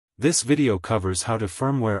This video covers how to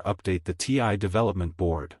firmware update the TI development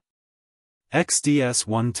board.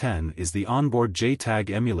 XDS110 is the onboard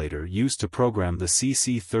JTAG emulator used to program the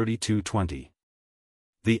CC3220.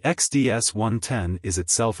 The XDS110 is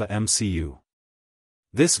itself a MCU.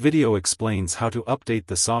 This video explains how to update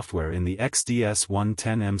the software in the XDS110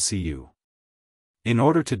 MCU. In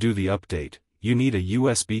order to do the update, you need a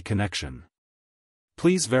USB connection.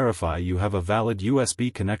 Please verify you have a valid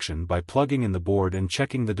USB connection by plugging in the board and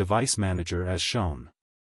checking the device manager as shown.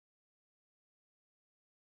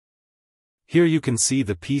 Here you can see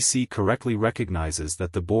the PC correctly recognizes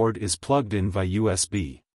that the board is plugged in via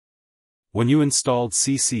USB. When you installed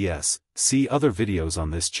CCS, see other videos on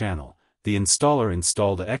this channel, the installer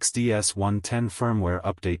installed a XDS110 firmware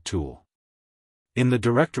update tool. In the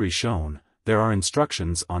directory shown, there are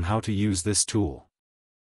instructions on how to use this tool.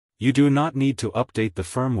 You do not need to update the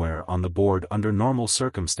firmware on the board under normal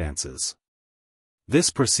circumstances.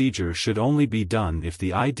 This procedure should only be done if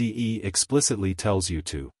the IDE explicitly tells you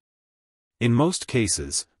to. In most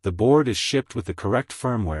cases, the board is shipped with the correct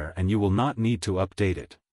firmware and you will not need to update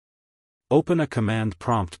it. Open a command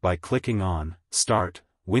prompt by clicking on Start,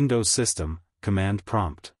 Windows System, Command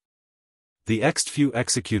Prompt. The xdsdfu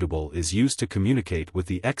executable is used to communicate with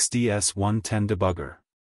the XDS110 debugger.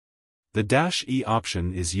 The -E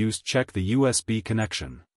option is used to check the USB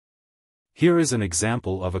connection. Here is an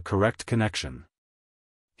example of a correct connection.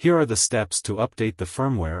 Here are the steps to update the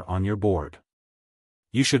firmware on your board.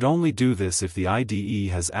 You should only do this if the IDE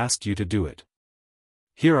has asked you to do it.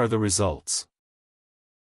 Here are the results.